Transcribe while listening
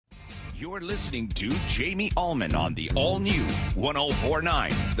You're listening to Jamie Allman on the all-new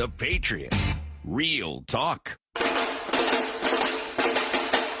 104.9 The Patriot. Real talk.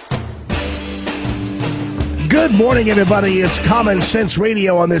 Good morning, everybody. It's Common Sense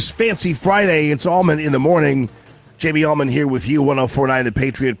Radio on this fancy Friday. It's Allman in the morning. Jamie Allman here with you, 104.9 The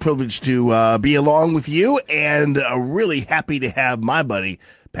Patriot. Privileged to be along with you, and really happy to have my buddy,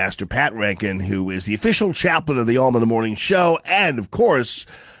 Pastor Pat Rankin, who is the official chaplain of the Allman in the Morning Show, and, of course,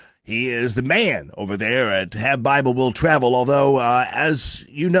 he is the man over there at Have Bible Will Travel, although, as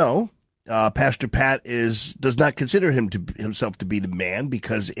you know, Pastor Pat does not consider himself to be the man,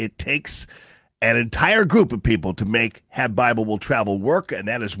 because it takes an entire group of people to make Have Bible Will Travel work, and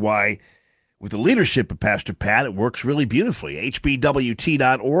that is why, with the leadership of Pastor Pat, it works really beautifully.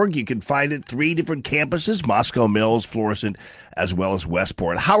 hbwt.org. You can find it 3 different campuses, Moscow Mills, Florissant, as well as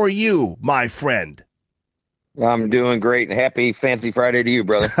Westport. How are you, my friend? I'm doing great, and happy Fancy Friday to you,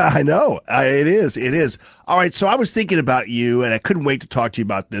 brother. I know. It is. All right, so I was thinking about you, and I couldn't wait to talk to you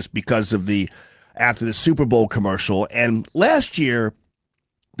about this because of after the Super Bowl commercial. And last year,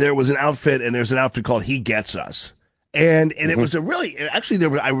 there was an outfit, and there's an outfit called He Gets Us. And it was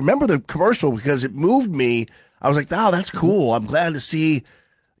I remember the commercial because it moved me. I was like, oh, that's cool. I'm glad to see,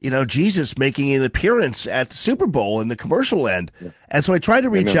 Jesus making an appearance at the Super Bowl in the commercial end. And so I tried to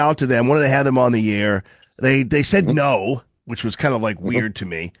reach out to them, wanted to have them on the air. They said no, which was kind of like weird to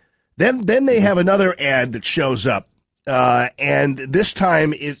me. Then they have another ad that shows up, and this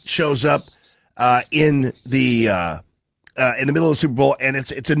time it shows up in the middle of the Super Bowl, and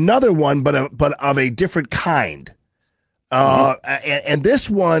it's another one, but of a different kind. And this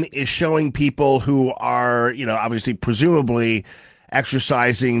one is showing people who are, obviously, presumably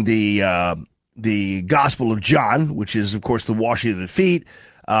exercising the Gospel of John, which is, of course, the washing of the feet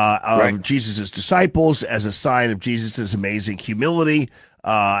of Jesus' disciples as a sign of Jesus' amazing humility.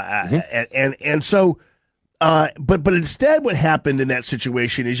 And so, but instead, what happened in that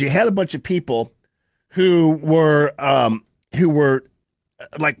situation is you had a bunch of people who were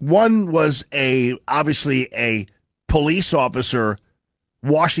like, one was obviously a police officer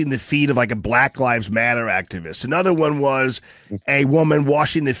washing the feet of like a Black Lives Matter activist. Another one was a woman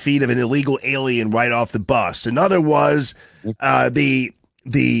washing the feet of an illegal alien right off the bus. Another was I can't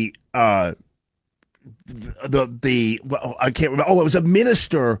remember. Oh, it was a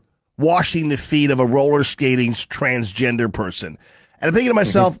minister washing the feet of a roller skating transgender person. And I'm thinking to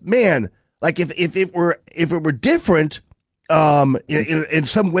myself, man, like if it were different in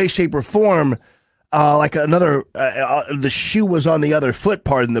some way, shape, or form, like another, the shoe was on the other foot,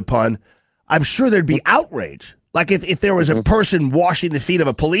 pardon the pun, I'm sure there'd be outrage. Like if there was a person washing the feet of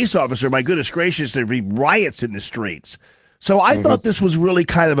a police officer, my goodness gracious, there'd be riots in the streets. So I thought this was really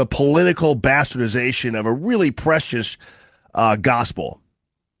kind of a political bastardization of a really precious gospel.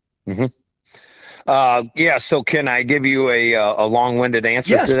 So can I give you a long-winded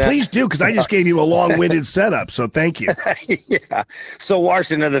answer to that? Yes, please do, because I just gave you a long-winded setup, so thank you. Yeah. So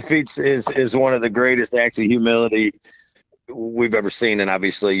washing of the feet is one of the greatest acts of humility we've ever seen, and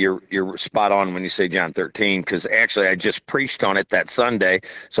obviously you're spot on when you say John 13, because actually I just preached on it that Sunday,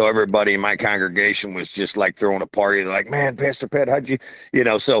 so everybody in my congregation was just like throwing a party. They're like, man, Pastor Pat, how'd you,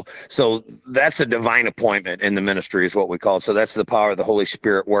 so that's a divine appointment in the ministry is what we call it. So that's the power of the Holy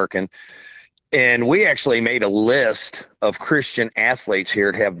Spirit working. And we actually made a list of Christian athletes here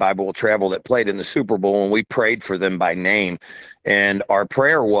at Have Bible Will Travel that played in the Super Bowl, and we prayed for them by name. And our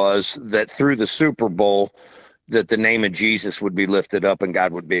prayer was that through the Super Bowl, that the name of Jesus would be lifted up and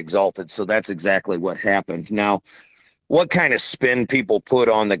God would be exalted. So that's exactly what happened. Now, what kind of spin people put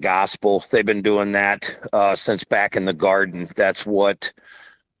on the gospel, they've been doing that since back in the garden. That's what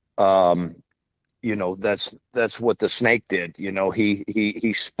that's what the snake did.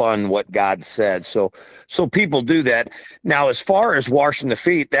 He spun what God said. So people do that. Now, as far as washing the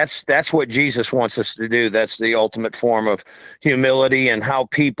feet, that's what Jesus wants us to do. That's the ultimate form of humility, and how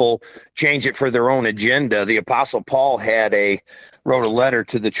people change it for their own agenda. The Apostle Paul wrote a letter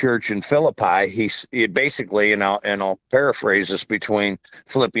to the church in Philippi. He basically, and I'll paraphrase this, between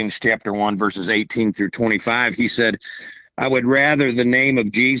Philippians chapter 1, verses 18 through 25, he said, I would rather the name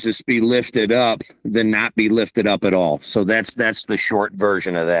of Jesus be lifted up than not be lifted up at all. So that's the short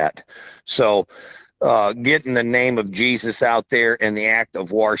version of that. So getting the name of Jesus out there and the act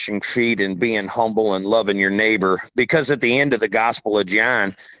of washing feet and being humble and loving your neighbor, because at the end of the Gospel of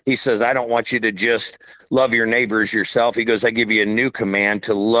John, he says, I don't want you to just love your neighbor as yourself. He goes, I give you a new command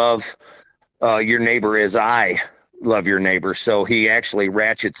to love your neighbor as I love your neighbor. So he actually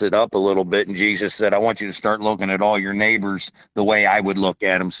ratchets it up a little bit. And Jesus said, I want you to start looking at all your neighbors the way I would look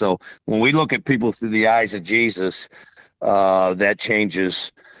at them. So when we look at people through the eyes of Jesus, that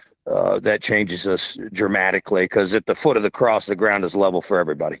changes that changes us dramatically, because at the foot of the cross, the ground is level for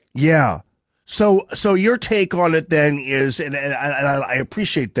everybody. Yeah. So your take on it then is, and I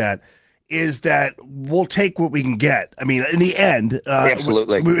appreciate that, is that we'll take what we can get. I mean, in the end,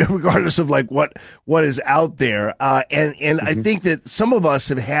 Absolutely, regardless of like what is out there. And I think that some of us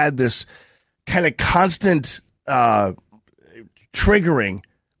have had this kind of constant triggering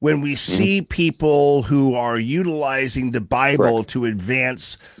when we see people who are utilizing the Bible to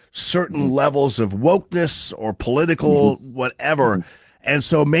advance certain levels of wokeness or political whatever. And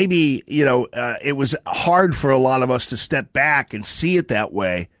so maybe, it was hard for a lot of us to step back and see it that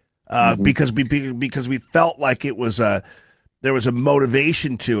way, because we felt like there was a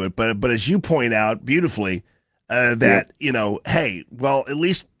motivation to it. But as you point out beautifully, hey, well, at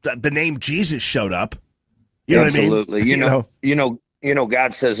least the name Jesus showed up. You know Absolutely. what I mean?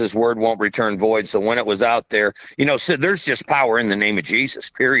 God says his word won't return void. So when it was out there, so there's just power in the name of Jesus,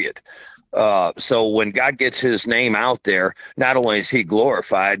 period. So when God gets his name out there, not only is he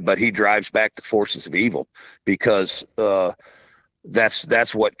glorified, but he drives back the forces of evil, because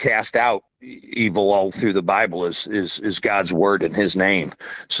that's what cast out evil all through the Bible is God's word and his name.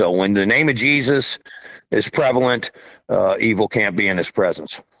 So when the name of Jesus is prevalent, evil can't be in his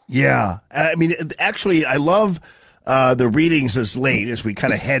presence. Yeah. I mean, actually, I love the readings as late as we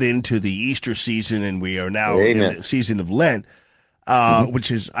kind of head into the Easter season, and we are now in the season of Lent,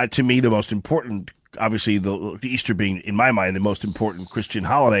 which is, to me, the most important, obviously, the Easter being, in my mind, the most important Christian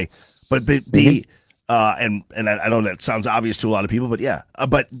holiday. But and I know that sounds obvious to a lot of people, but yeah.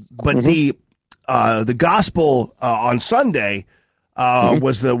 But the gospel on Sunday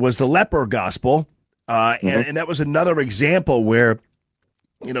was the leper gospel, and that was another example where,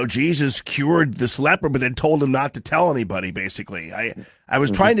 Jesus cured this leper, but then told him not to tell anybody, basically. I was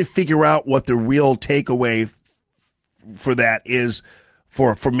trying to figure out what the real takeaway for that is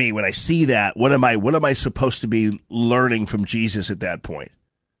for me when I see that. What am I supposed to be learning from Jesus at that point?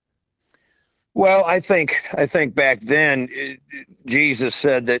 Well, I think back then Jesus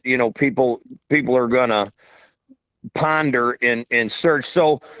said that, people are going to ponder and search.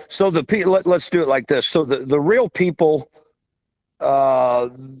 So let's do it like this. So the real people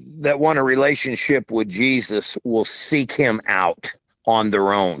that want a relationship with Jesus will seek him out on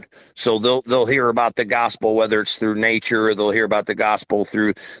their own. So they'll hear about the gospel, whether it's through nature, or they'll hear about the gospel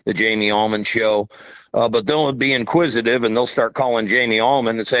through the Jamie Allman show. But they'll be inquisitive, and they'll start calling Jamie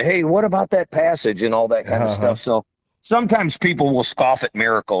Allman and say, hey, what about that passage and all that kind of stuff. So sometimes people will scoff at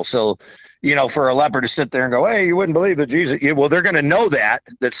miracles. So, for a leper to sit there and go, hey, you wouldn't believe that Jesus, well, they're going to know that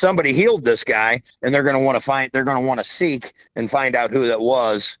somebody healed this guy, and they're going to want to seek and find out who that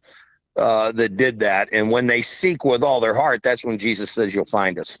was that did that. And when they seek with all their heart, that's when Jesus says, you'll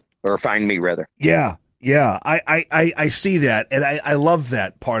find us, or find me rather. Yeah. Yeah. I see that. And I love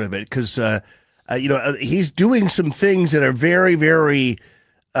that part of it, because, he's doing some things that are very, very,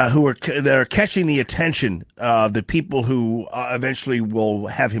 that are catching the attention of the people who eventually will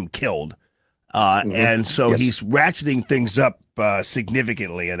have him killed. And so he's ratcheting things up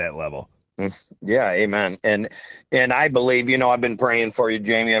significantly at that level. Yeah, amen. And I believe, I've been praying for you,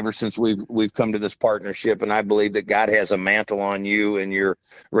 Jamie, ever since we've come to this partnership, and I believe that God has a mantle on you and your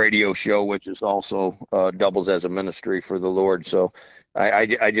radio show, which is also doubles as a ministry for the Lord. So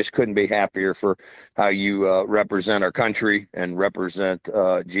I just couldn't be happier for how you represent our country and represent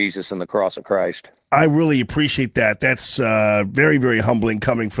Jesus and the cross of Christ. I really appreciate that. That's very, very humbling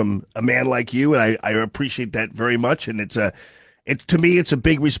coming from a man like you, and I appreciate that very much. And to me, it's a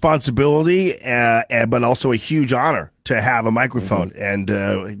big responsibility, but also a huge honor to have a microphone, and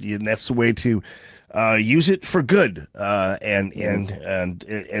that's the way to use it for good. And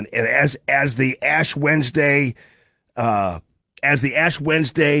as the Ash Wednesday. As the Ash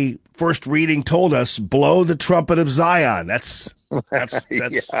Wednesday first reading told us, blow the trumpet of Zion. That's what you got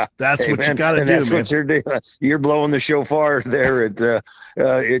to do, that's man. What you're doing. You're blowing the shofar there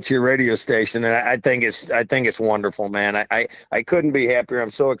at your radio station, and I think it's wonderful, man. I couldn't be happier.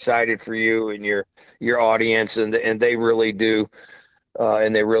 I'm so excited for you and your audience, and they really do.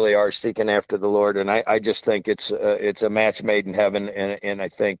 And they really are seeking after the Lord. And I just think it's a match made in heaven. And I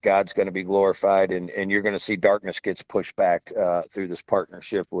think God's going to be glorified, and you're going to see darkness gets pushed back through this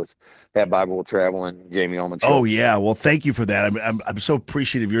partnership with That Bible Will Travel and Jamie Allman Show. Oh, yeah. Well, thank you for that. I'm so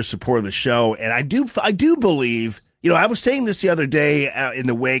appreciative of your support of the show. And I do believe, I was saying this the other day in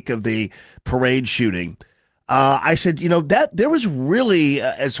the wake of the parade shooting. I said, that there was really,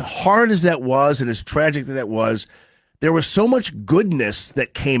 as hard as that was and as tragic that was, there was so much goodness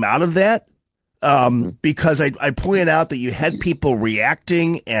that came out of that, because I pointed out that you had people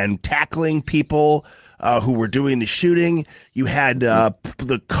reacting and tackling people who were doing the shooting. You had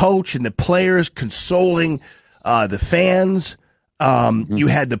the coach and the players consoling the fans. You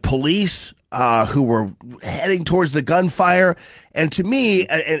had the police who were heading towards the gunfire. And to me,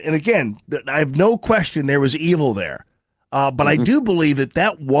 and again, I have no question there was evil there. But I do believe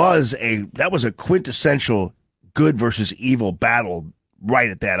that was a quintessential good versus evil battle right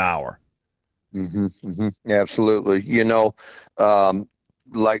at that hour. Absolutely.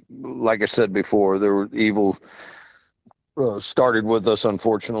 Like I said before, there were evil started with us,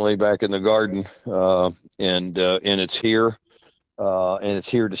 unfortunately, back in the garden, and it's here, and it's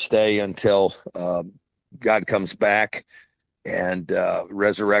here to stay until God comes back and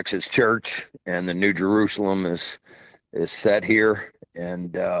resurrects His church, and the New Jerusalem is set here,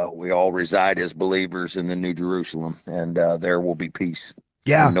 and we all reside as believers in the New Jerusalem, and there will be peace.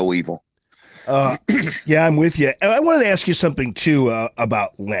 Yeah, and no evil. Yeah, I'm with you. And I wanted to ask you something too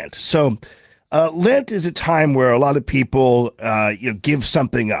about Lent. So, Lent is a time where a lot of people, give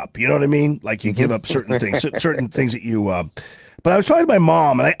something up. You know what I mean? Like you give up certain things, certain things that you. But I was talking to my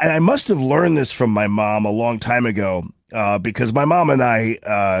mom, and I must have learned this from my mom a long time ago, because my mom and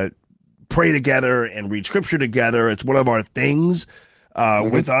I pray together and read scripture together. It's one of our things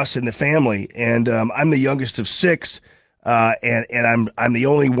with us in the family, and I'm the youngest of 6. And I'm the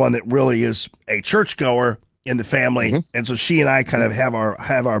only one that really is a churchgoer in the family, and so she and I kind of have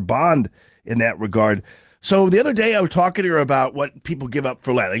our bond in that regard. So the other day I was talking to her about what people give up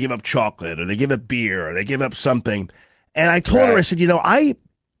for Lent. They give up chocolate, or they give up beer, or they give up something. And I told her, I said, I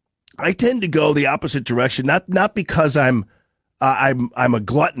tend to go the opposite direction, not because I'm a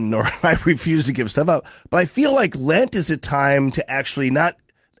glutton or I refuse to give stuff up, but I feel like Lent is a time to actually not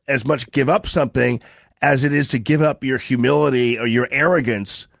as much give up something as it is to give up your humility or your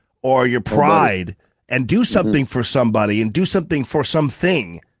arrogance or your pride and do something for somebody and do something for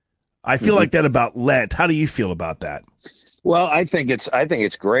something. I feel like that about Lent. How do you feel about that? Well, I think it's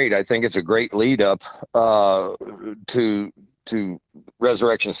great. I think it's a great lead up to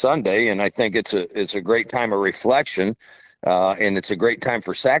Resurrection Sunday, and I think it's a great time of reflection, and it's a great time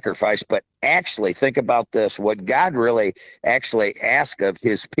for sacrifice. But actually, think about this: what God really actually asks of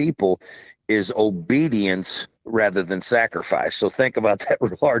His people is obedience rather than sacrifice. So think about that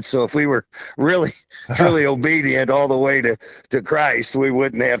real hard. So if we were really, truly obedient all the way to Christ, we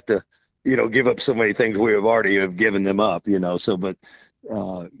wouldn't have to, give up so many things we have given them up, So, but,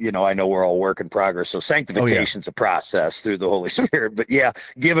 I know we're all work in progress. So sanctification's a process through the Holy Spirit, but yeah,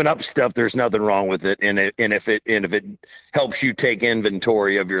 giving up stuff, there's nothing wrong with it. And if it helps you take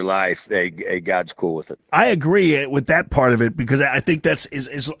inventory of your life, God's cool with it. I agree with that part of it, because I think that's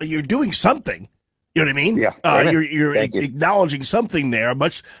you're doing something. You know what I mean? Yeah. You're acknowledging something there,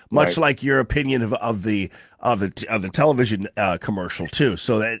 much like your opinion of the television commercial too.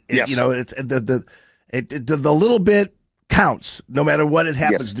 So that it's the little bit counts, no matter what it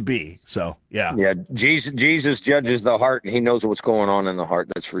happens to be. So yeah. Jesus judges the heart, and He knows what's going on in the heart.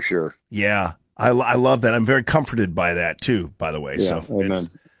 That's for sure. Yeah, I love that. I'm very comforted by that too, by the way. Yeah, so amen.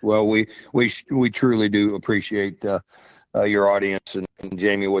 Well, we truly do appreciate your audience and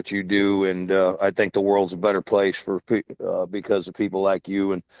Jamie, what you do, and I think the world's a better place because of people like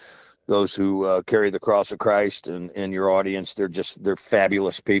you and those who carry the cross of Christ, and your audience. They're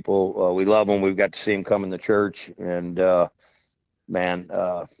fabulous people. We love them. We've got to see them come in the church, and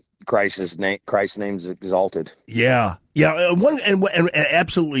Christ's name is exalted. Yeah. And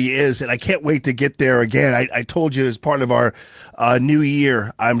absolutely is, and I can't wait to get there again. I told you, as part of our new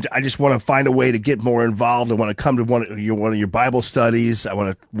year, I just want to find a way to get more involved. I want to come to one of your Bible studies. I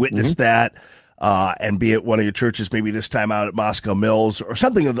want to witness that. And be at one of your churches, maybe this time out at Moscow Mills or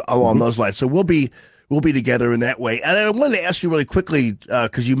something along those lines. So we'll be together in that way. And I wanted to ask you really quickly,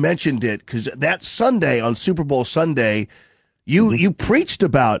 because you mentioned it, because that Sunday, on Super Bowl Sunday, you preached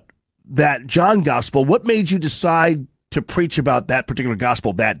about that John gospel. What made you decide to preach about that particular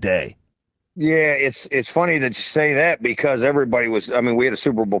gospel that day? Yeah, it's funny that you say that, because everybody was, we had a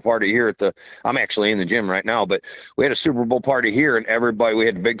Super Bowl party here I'm actually in the gym right now, but we had a Super Bowl party here, and we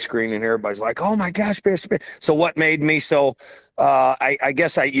had a big screen, and everybody's like, oh my gosh, Pastor. So what made me I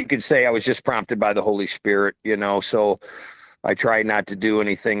guess you could say I was just prompted by the Holy Spirit, so I try not to do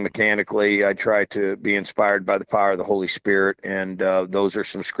anything mechanically. I try to be inspired by the power of the Holy Spirit, and those are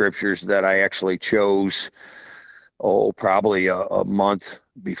some scriptures that I actually chose probably a month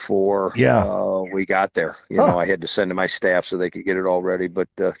before we got there. I had to send to my staff so they could get it all ready. But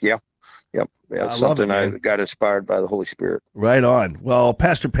something I got inspired by the Holy Spirit. Right on. Well,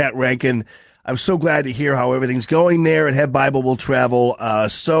 Pastor Pat Rankin, I'm so glad to hear how everything's going there at Head Bible Will Travel.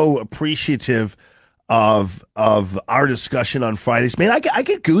 So appreciative of our discussion on Fridays. Man, I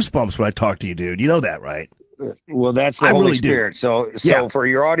get goosebumps when I talk to you, dude. You know that, right? Well, that's the I Holy really Spirit. do. So for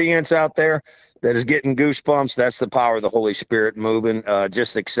your audience out there that is getting goosebumps, that's the power of the Holy Spirit moving.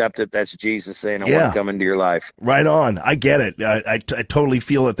 Just accept it. That's Jesus saying, I want to come into your life. Right on. I get it. I totally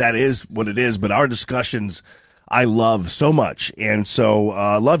feel that is what it is. But our discussions, I love so much. And so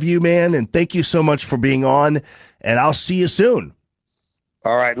love you, man. And thank you so much for being on. And I'll see you soon.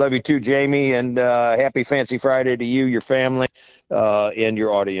 All right. Love you too, Jamie. And happy Fancy Friday to you, your family, and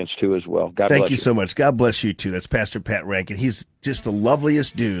your audience too as well. God bless you. Thank you so much. God bless you too. That's Pastor Pat Rankin. He's just the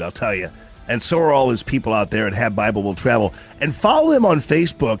loveliest dude, I'll tell you. And so are all his people out there at Have Bible Will Travel. And follow him on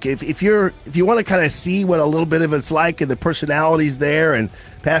Facebook if you want to kind of see what a little bit of it's like and the personalities there and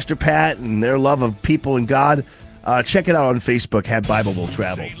Pastor Pat and their love of people and God. Check it out on Facebook. Have Bible Will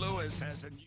Travel.